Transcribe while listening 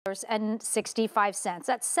and 65 cents.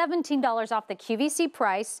 That's $17 off the QVC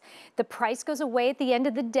price. The price goes away at the end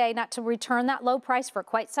of the day, not to return that low price for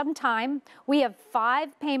quite some time. We have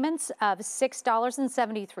 5 payments of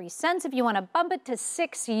 $6.73. If you want to bump it to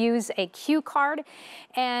 6, use a Q card.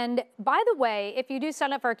 And by the way, if you do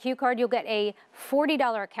sign up for a Q card, you'll get a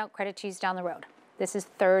 $40 account credit to use down the road. This is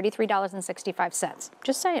 $33.65.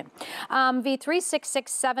 Just saying.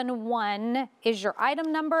 V36671 is your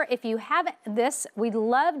item number. If you have this, we'd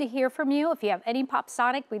love to hear from you. If you have any Pop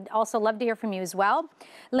Sonic, we'd also love to hear from you as well.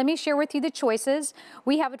 Let me share with you the choices.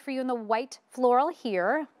 We have it for you in the white floral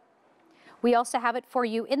here. We also have it for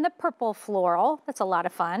you in the purple floral. That's a lot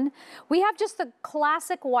of fun. We have just the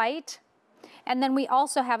classic white. And then we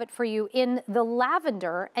also have it for you in the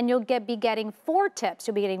lavender, and you'll be getting 4 tips.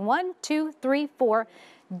 You'll be getting 1, 2, 3, 4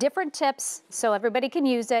 different tips so everybody can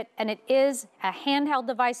use it. And it is a handheld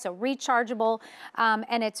device, so rechargeable.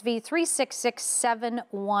 And it's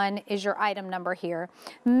V36671 is your item number here.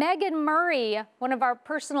 Megan Murray, one of our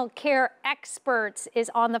personal care experts,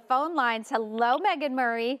 is on the phone lines. Hello, Megan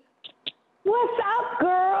Murray. What's up,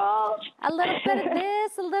 girl? A little bit of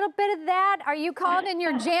this, a little bit of that. Are you calling in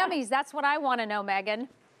your jammies? That's what I want to know, Megan.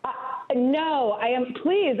 No, I am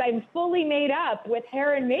pleased. I'm fully made up with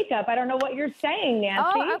hair and makeup. I don't know what you're saying, Nancy.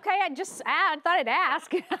 Oh, okay. I thought I'd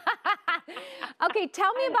ask. Okay,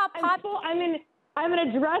 tell me about Pop. I'm in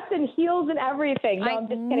a dress and heels and everything. No, I'm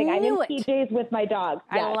just kidding. I'm in PJs with my dog.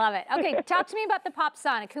 Yes. I love it. Okay, talk to me about the Pop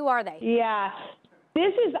Sonic. Who are they? Yeah.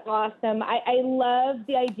 This is awesome. I love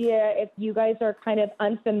the idea, if you guys are kind of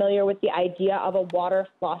unfamiliar with the idea of a water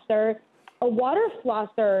flosser. A water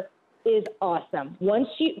flosser is awesome. Let's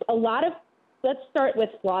start with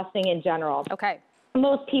flossing in general. Okay.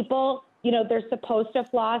 Most people, they're supposed to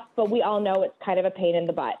floss, but we all know it's kind of a pain in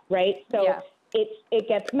the butt, right? So yeah. It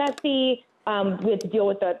gets messy. We have to deal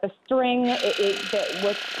with the string.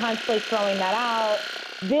 We're constantly throwing that out.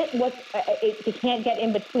 It can't get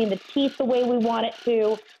in between the teeth the way we want it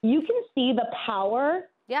to. You can see the power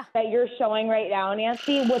that you're showing right now,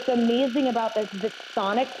 Nancy. What's amazing about this is it's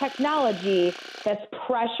sonic technology that's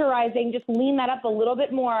pressurizing. Just lean that up a little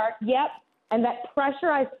bit more. Yep. And that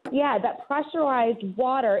pressurized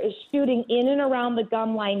water is shooting in and around the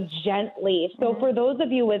gum line gently. So for those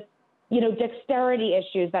of you with, dexterity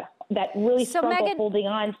issues that really struggle Megan, holding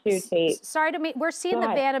on to tape. Sorry to me. We're seeing the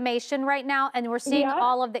animation right now, and we're seeing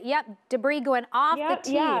all of the debris going off the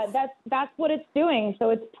teeth. Yeah, that's what it's doing. So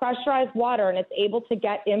it's pressurized water, and it's able to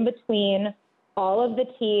get in between all of the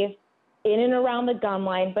teeth, in and around the gum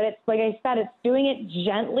line. But it's like I said, it's doing it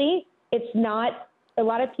gently. It's not. A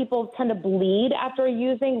lot of people tend to bleed after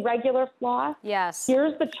using regular floss. Yes.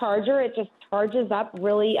 Here's the charger. It just charges up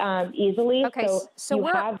really easily. Okay, so you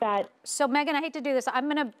have that. So Megan, I hate to do this.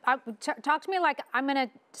 Talk to me like I'm gonna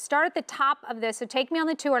start at the top of this. So take me on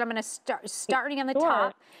the tour, and I'm gonna starting on the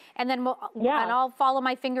top, and then and I'll follow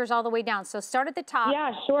my fingers all the way down. So start at the top.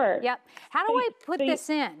 Yeah, sure. Yep. How do I put this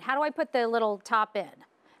in? How do I put the little top in?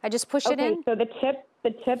 I just push it in. So the tip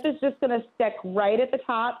is just gonna stick right at the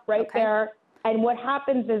top, right there. And what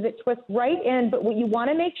happens is it twists right in, but what you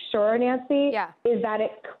want to make sure, Nancy, is that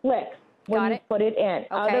it clicks when you put it in. Okay.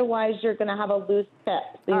 Otherwise, you're going to have a loose tip.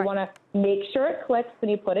 So you want to make sure it clicks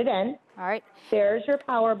when you put it in. All right. There's your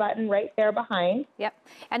power button right there behind. Yep.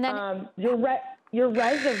 And then your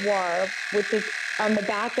reservoir, which is on the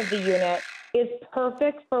back of the unit, is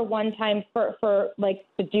perfect for one time for like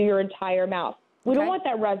to do your entire mouth. We don't want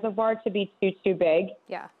that reservoir to be too big.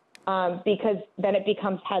 Yeah. Because then it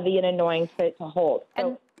becomes heavy and annoying to hold.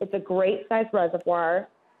 So it's a great size reservoir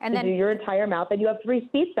to do your entire mouth, and you have 3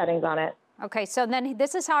 speed settings on it. Okay, so then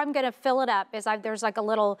this is how I'm going to fill it up. There's like a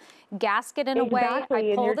little gasket in a way. I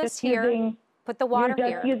pull this here. Put the water here.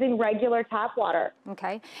 You're just using regular tap water.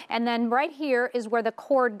 Okay. And then right here is where the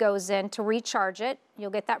cord goes in to recharge it.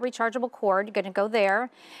 You'll get that rechargeable cord. You're going to go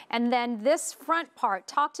there. And then this front part,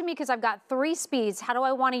 talk to me because I've got 3 speeds. How do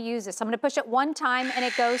I want to use this? I'm going to push it 1 time and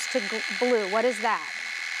it goes to blue. What is that?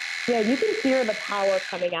 Yeah, you can hear the power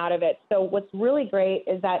coming out of it. So what's really great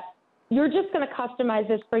is that you're just going to customize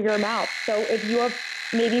this for your mouth. So if you have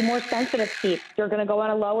maybe more sensitive teeth, you're going to go on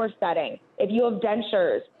a lower setting. If you have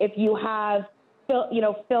dentures, if you have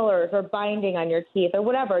fillers or binding on your teeth or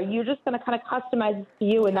whatever, you're just going to kind of customize it to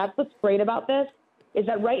you. And that's what's great about this is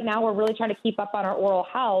that right now we're really trying to keep up on our oral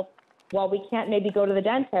health while we can't maybe go to the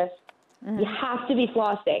dentist. You have to be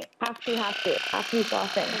flossing. Have to be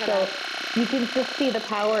flossing. So you can just see the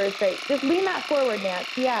power is great. Just lean that forward,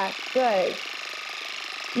 Nancy. Yeah, good.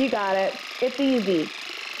 You got it. It's easy.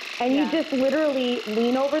 And you just literally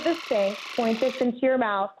lean over the sink, point this into your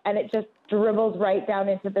mouth, and it just dribbles right down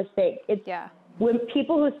into the sink. It's when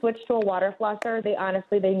people who switch to a water flosser, they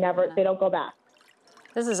honestly, they don't go back.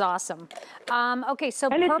 This is awesome. Okay, so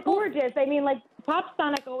and purple. It's gorgeous. I mean, like Pop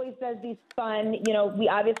Sonic always does these fun, you know, we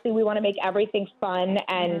want to make everything fun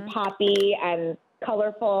and poppy and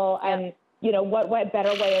colorful. And, you know, what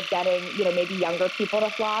better way of getting, you know, maybe younger people to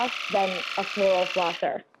floss than a floral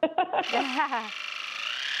flosser? Yeah.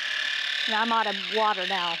 Now I'm out of water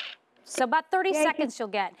now. So about 30 seconds you'll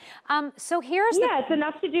get. So here's it's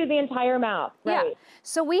enough to do the entire mouth. Right. Yeah.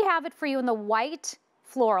 So we have it for you in the white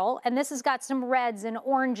floral, and this has got some reds and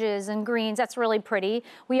oranges and greens. That's really pretty.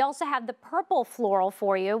 We also have the purple floral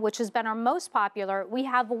for you, which has been our most popular. We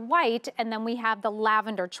have white, and then we have the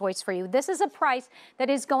lavender choice for you. This is a price that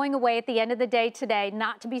is going away at the end of the day today,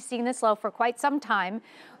 not to be seen this low for quite some time.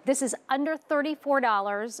 This is under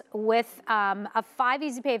 $34 with a 5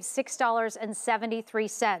 easy pay of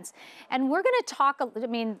 $6.73. And we're gonna talk, I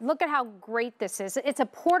mean, look at how great this is. It's a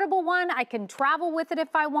portable one. I can travel with it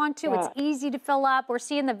if I want to. It's easy to fill up. We're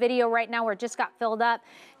seeing the video right now where it just got filled up.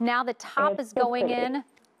 Now the top is going in,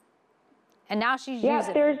 and now she's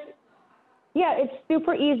using it. Yeah, it's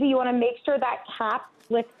super easy. You wanna make sure that cap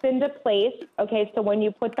clicks into place. Okay, so when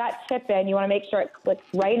you put that tip in, you want to make sure it clicks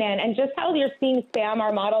right in. And just how you're seeing Sam,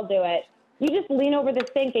 our model, do it, you just lean over the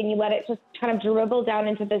sink and you let it just kind of dribble down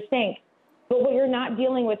into the sink. But what you're not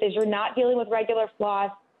dealing with is you're not dealing with regular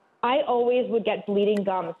floss. I always would get bleeding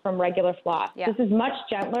gums from regular floss. This is much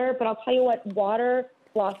gentler, but I'll tell you what, water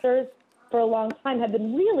flossers for a long time have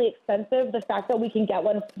been really expensive. The fact that we can get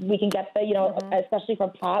one, we can get the, you know, especially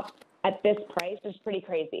from Pop, at this price is pretty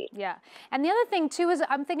crazy. Yeah. And the other thing too is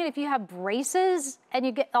I'm thinking if you have braces and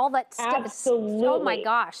you get all that stuff. Absolutely. Oh my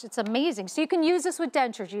gosh, it's amazing. So you can use this with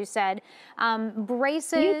dentures, you said.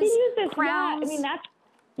 Braces, you can use this, crowns. I mean,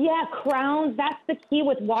 crowns, that's the key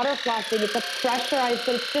with water flossing. It's a pressurized,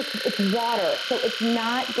 but it's water. So it's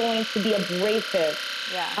not going to be abrasive.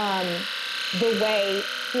 The way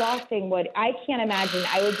flossing would. I can't imagine.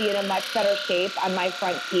 I would be in a much better shape on my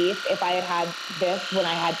front teeth if I had this when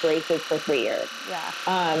I had braces for 3 years.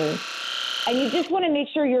 And you just want to make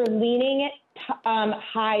sure you're leaning it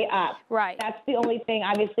high up. Right. That's the only thing.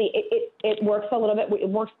 Obviously, it works a little bit. It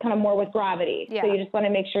works kind of more with gravity. So you just want to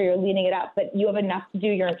make sure you're leaning it up, but you have enough to do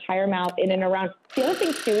your entire mouth in and around. The other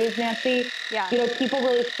thing too is, Nancy, you know, people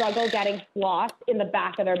really struggle getting floss in the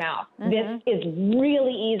back of their mouth. This is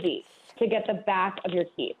really easy to get the back of your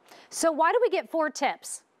teeth. So why do we get 4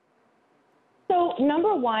 tips? So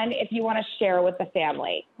number one, if you want to share with the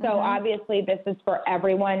family. So obviously this is for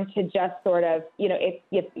everyone to just sort of, you know, if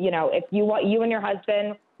you and your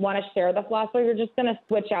husband want to share the flosser, you're just going to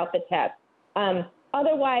switch out the tip.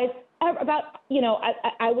 Otherwise, about, you know,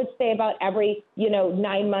 I would say about every, you know,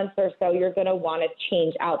 9 months or so, you're going to want to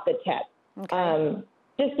change out the tip.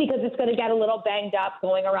 Just because it's going to get a little banged up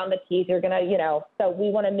going around the teeth, you're going to, you know, so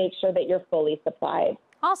we want to make sure that you're fully supplied.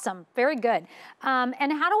 Awesome. Very good. And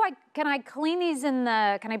how do can I clean these can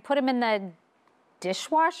I put them in the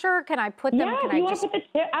dishwasher? Can I put them? Yeah, if you want to put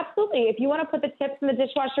the tip, absolutely. If you want to put the tips in the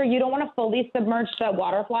dishwasher, you don't want to fully submerge the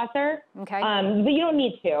water flosser. Okay. But you don't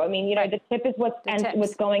need to. I mean, you know, the tip is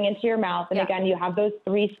what's going into your mouth. And again, you have those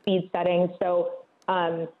 3 speed settings. So,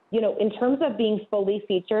 you know, in terms of being fully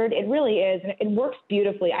featured, it really is. And it works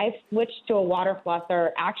beautifully. I've switched to a water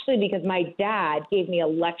flosser actually because my dad gave me a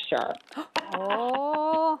lecture.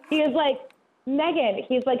 He was like, Megan,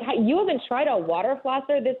 he's like, you haven't tried a water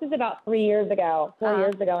flosser? This is about 4 years ago. And I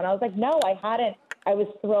was like, no, I hadn't. I was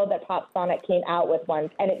thrilled that Pop Sonic came out with one,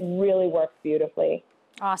 and it really works beautifully.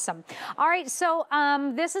 Awesome. All right, so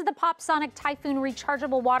this is the Pop Sonic Typhoon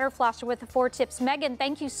Rechargeable Water Flosser with the 4 tips. Megan,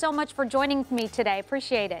 thank you so much for joining me today.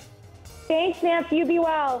 Appreciate it. Thanks, Nancy. You be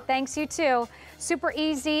well. Thanks, you too. Super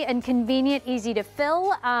easy and convenient, easy to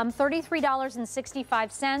fill.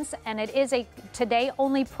 $33.65, and it is a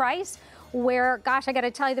today-only price where, gosh, I got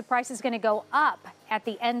to tell you, the price is going to go up at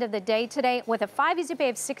the end of the day today with a 5 easy pay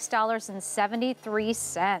of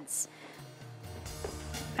 $6.73.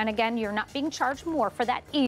 And again, you're not being charged more for that easy.